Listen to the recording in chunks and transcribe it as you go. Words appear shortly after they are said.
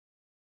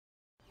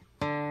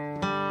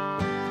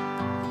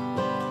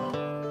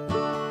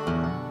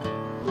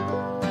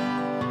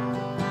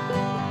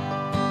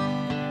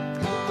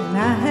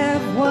I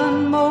have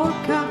one more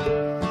cup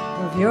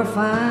of your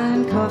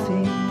fine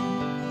coffee?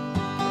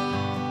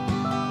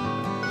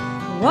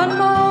 One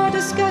more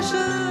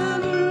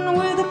discussion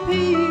with a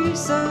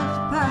piece of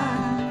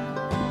pie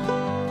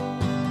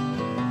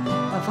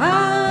of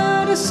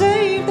how to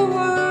save the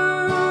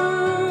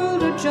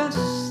world, or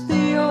just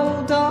the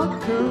old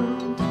dog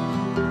curled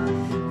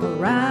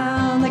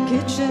around the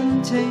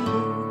kitchen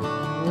table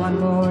one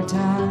more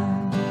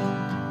time.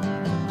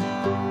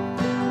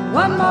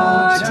 One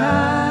more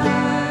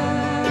time,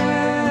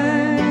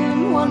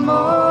 one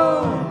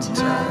more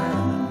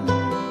time.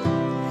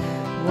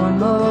 One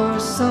more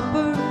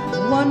supper,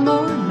 one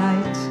more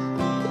night,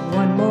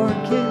 one more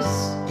kiss,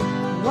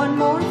 one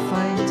more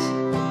fight,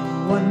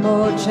 one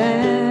more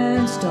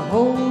chance to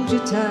hold you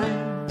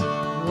tight,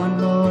 one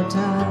more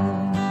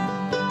time.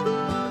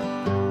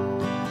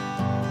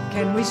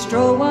 Can we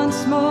stroll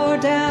once more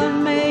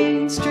down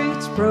Main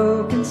Street's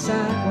broken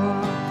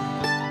sidewalk,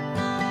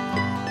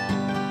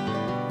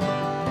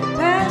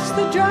 past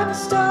the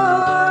drugstore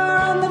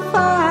and the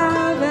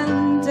five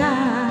and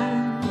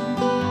dime?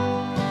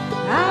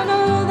 I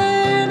know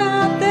they're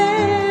not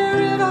there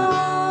at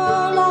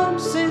all, long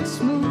since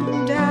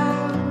moved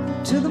out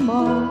to the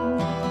mall.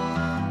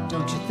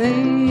 Don't you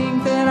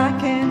think that I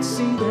can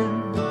see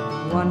them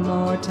one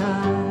more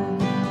time?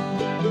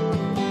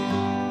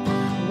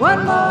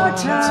 One more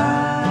time,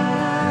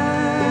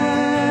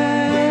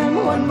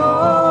 one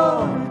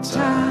more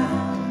time.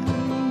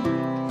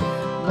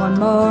 One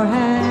more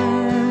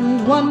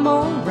hand, one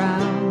more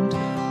round,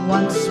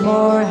 once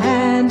more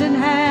hand in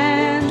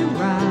hand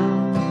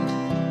around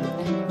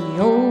the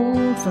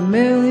old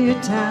familiar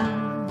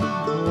town,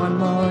 one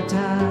more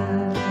time.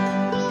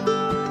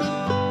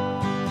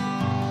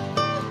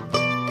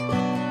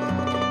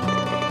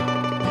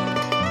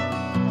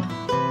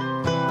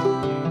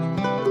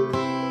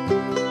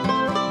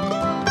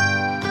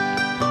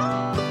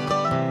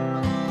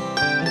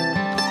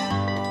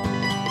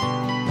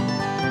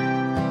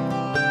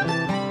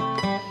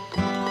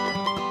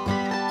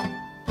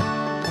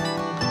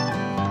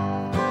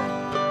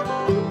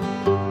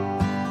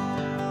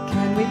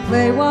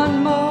 Play one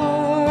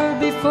more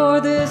before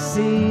this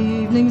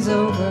evening's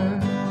over.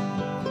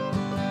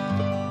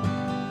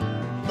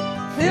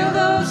 Fill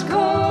those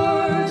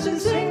chords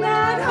and sing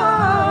that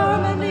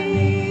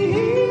harmony.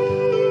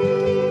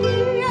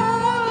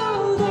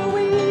 Although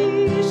we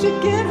should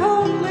get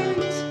home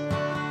late,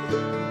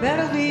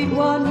 better lead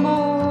one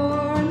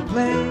more and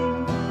play,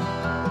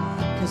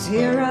 'cause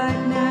here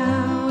right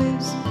now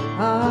is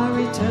our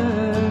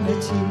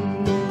eternity.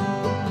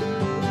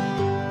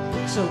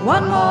 So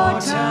one more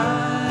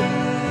time,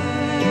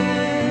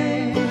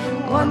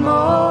 one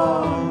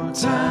more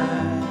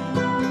time.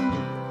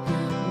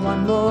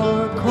 One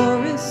more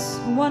chorus,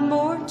 one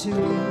more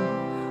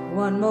tune,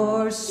 one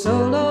more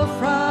solo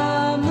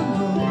from the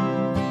moon,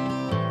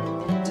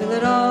 till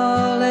it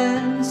all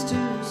ends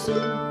too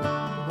soon.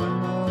 One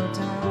more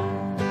time.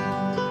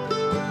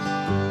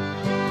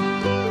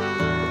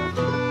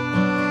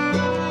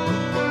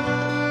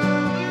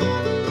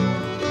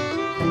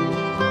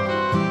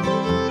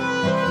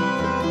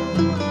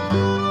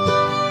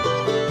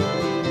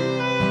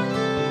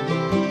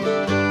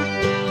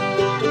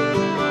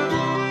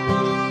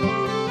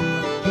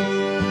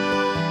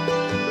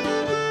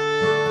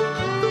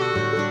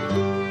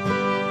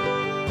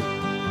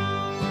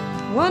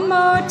 One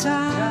more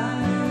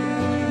time,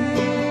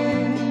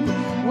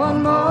 one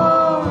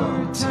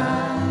more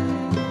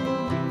time.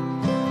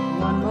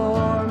 One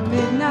more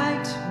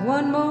midnight,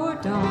 one more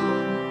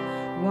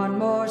dawn, one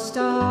more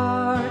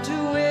star to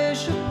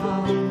wish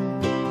upon.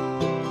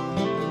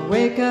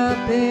 Wake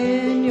up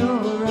in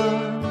your